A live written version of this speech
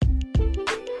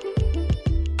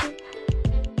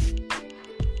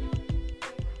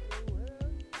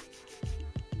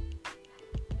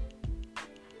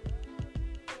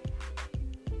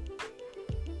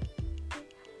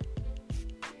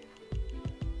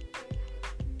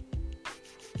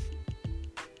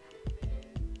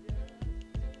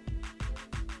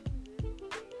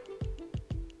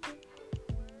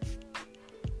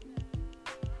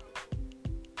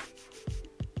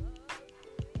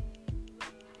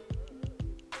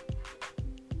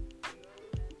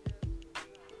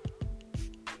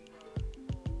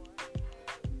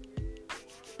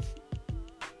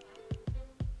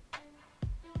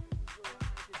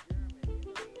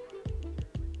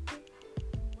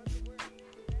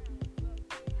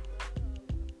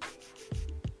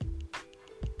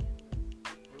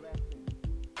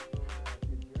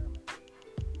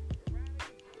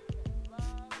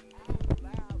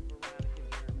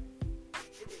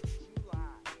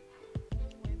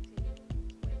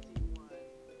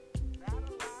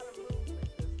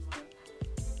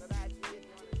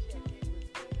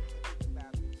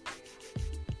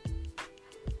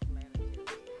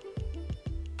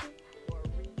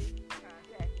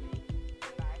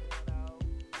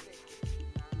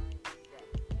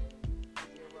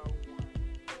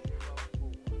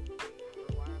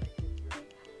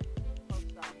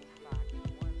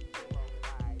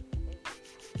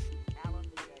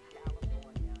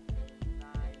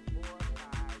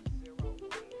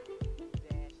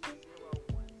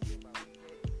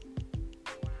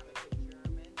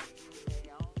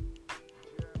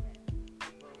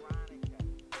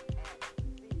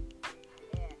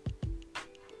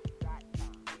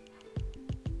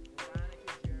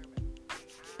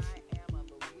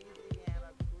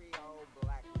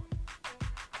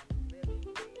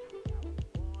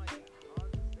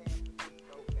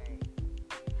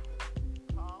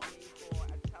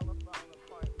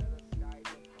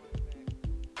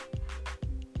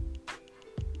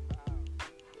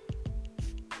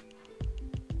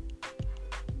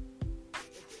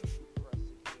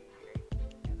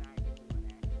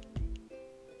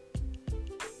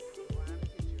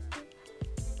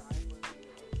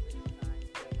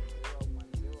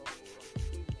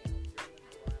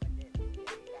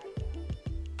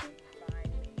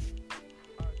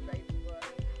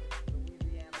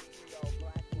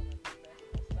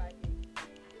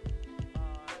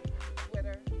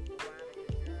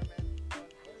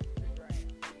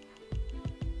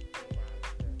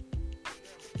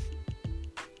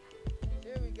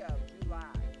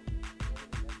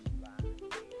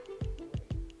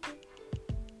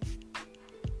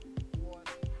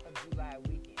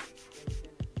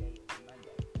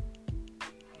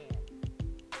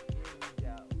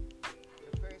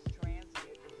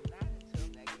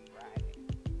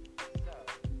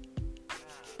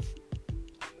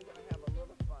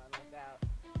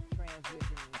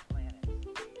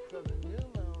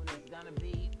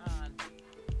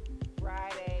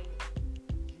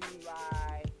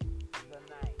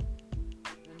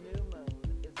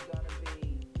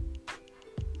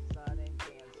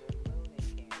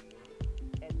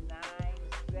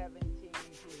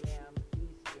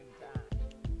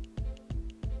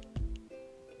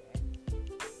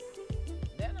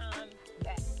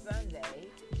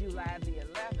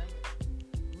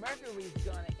Mercury's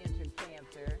going to enter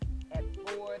Cancer at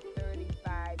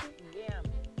 4:35 p.m.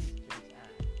 Eastern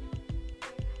Time.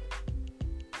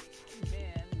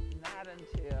 Then, not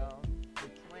until the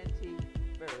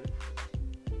 21st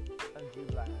of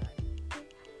July,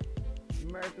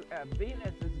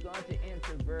 Venus is going to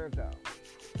enter Virgo.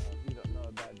 If you don't know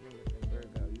about Venus and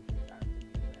Virgo, you can talk to me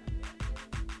about that.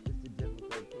 It's a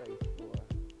difficult place for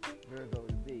Virgo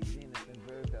to be. Venus and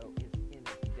Virgo is in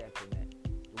its detriment.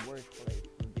 The worst place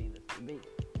for Venus to be.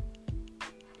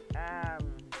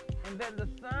 And then the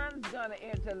sun's going to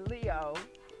enter Leo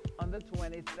on the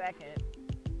 22nd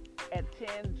at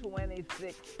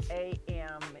 10:26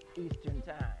 a.m. Eastern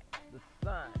Time. The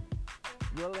sun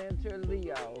will enter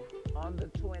Leo on the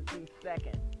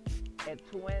 22nd at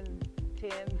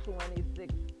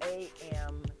 10:26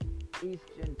 a.m.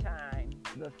 Eastern Time.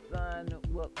 The sun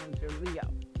will enter Leo.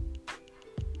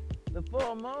 The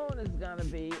full moon is going to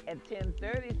be at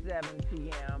 10:37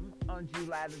 p.m. on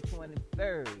July the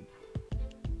 23rd.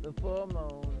 The full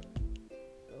moon,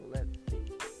 so let's see.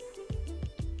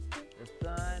 The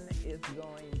sun is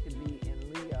going to be in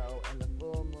Leo, and the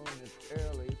full moon is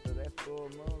early, so that full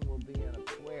moon will be in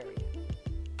Aquarius.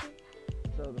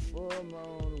 So the full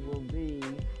moon will be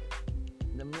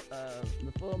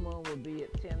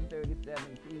at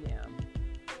 10:37 p.m.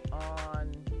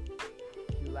 on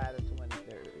July the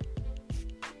 23rd.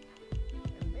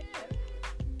 And then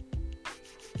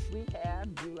we have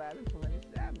July the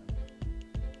 27th.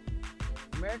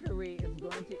 Mercury is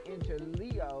going to enter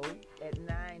Leo at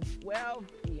 9:12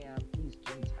 p.m.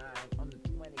 Eastern Time on the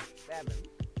 27th.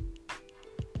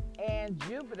 And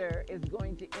Jupiter is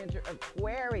going to enter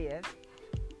Aquarius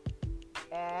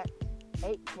at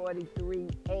 8:43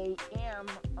 a.m.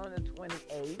 on the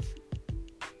 28th.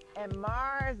 And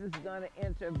Mars is going to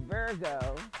enter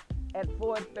Virgo at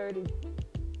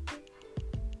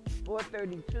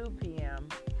 4:32 p.m.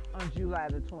 on July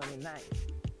the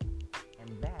 29th. And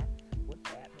that's what's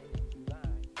happening.